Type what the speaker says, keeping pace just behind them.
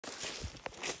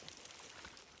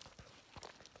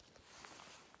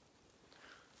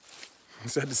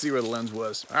Just had to see where the lens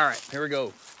was. All right, here we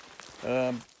go.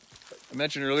 I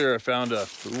mentioned earlier I found a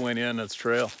went in its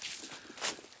trail,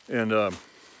 and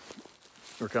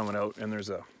we're coming out, and there's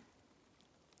a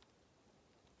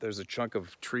chunk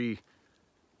of tree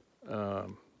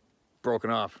broken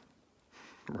off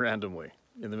randomly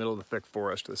in the middle of the thick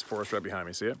forest. This forest right behind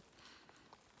me, see it?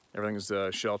 Everything's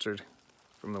sheltered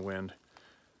from the wind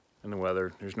and the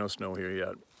weather. There's no snow here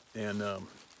yet, and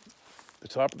the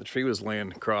top of the tree was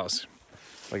laying across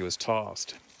like it was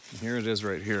tossed. And here it is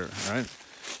right here. All right,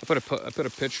 I put a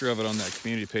picture of it on that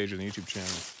community page on the YouTube channel.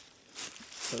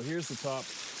 So here's the top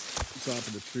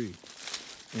of the tree,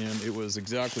 and it was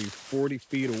exactly 40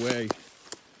 feet away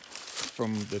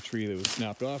from the tree that was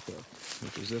snapped off of,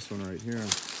 which is this one right here. You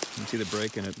can see the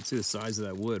break in it. You can see the size of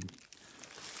that wood.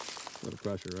 A lot of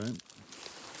pressure, right?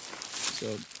 So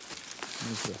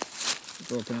there's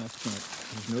the broken off trunk.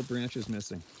 There's no branches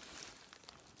missing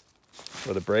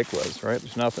where the break was, right?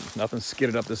 There's nothing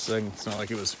skidded up this thing. It's not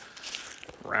like it was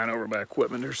ran over by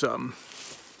equipment or something.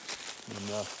 And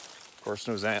of course,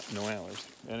 no antlers.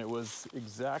 And it was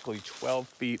exactly 12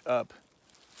 feet up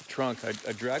the trunk.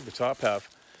 I dragged the top half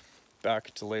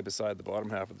back to lay beside the bottom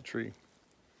half of the tree.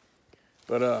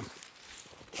 But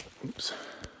oops.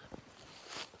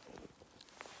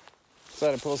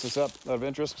 Decided to post this up out of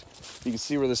interest. You can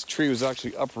see where this tree was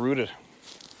actually uprooted.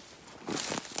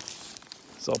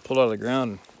 It's all pulled out of the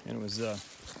ground, and it was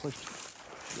pushed.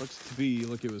 Looks to be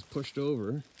like it was pushed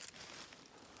over.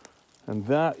 And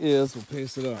that is, we'll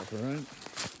paste it off, all right?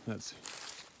 That's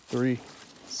 3,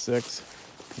 6,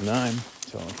 9,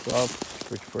 10, 12,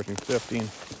 13, 14, 15.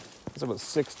 That's about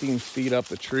 16 feet up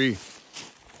the tree.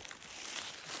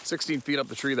 16 feet up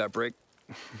the tree that break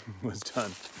was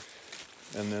done.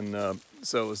 And then,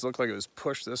 so it looked like it was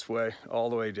pushed this way, all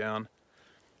the way down,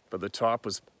 but the top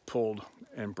was pulled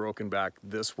and broken back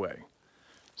this way.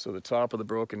 So the top of the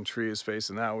broken tree is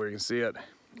facing that way, you can see it,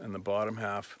 and the bottom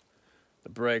half, the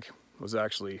break, was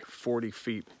actually 40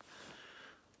 feet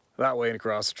that way and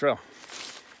across the trail.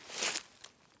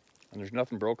 And there's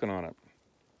nothing broken on it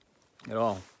at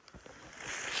all,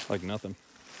 like nothing.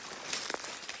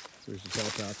 So there's the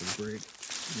top half of the break,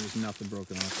 and there's nothing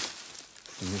broken off.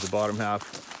 And here's the bottom half.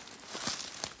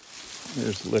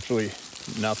 There's literally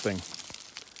nothing.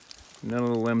 None of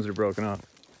the limbs are broken off.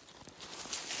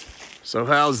 So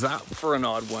how's that for an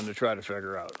odd one to try to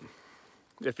figure out?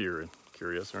 If you're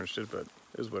curious or interested, but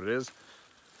it is what it is.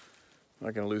 I'm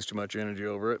not gonna lose too much energy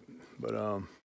over it, but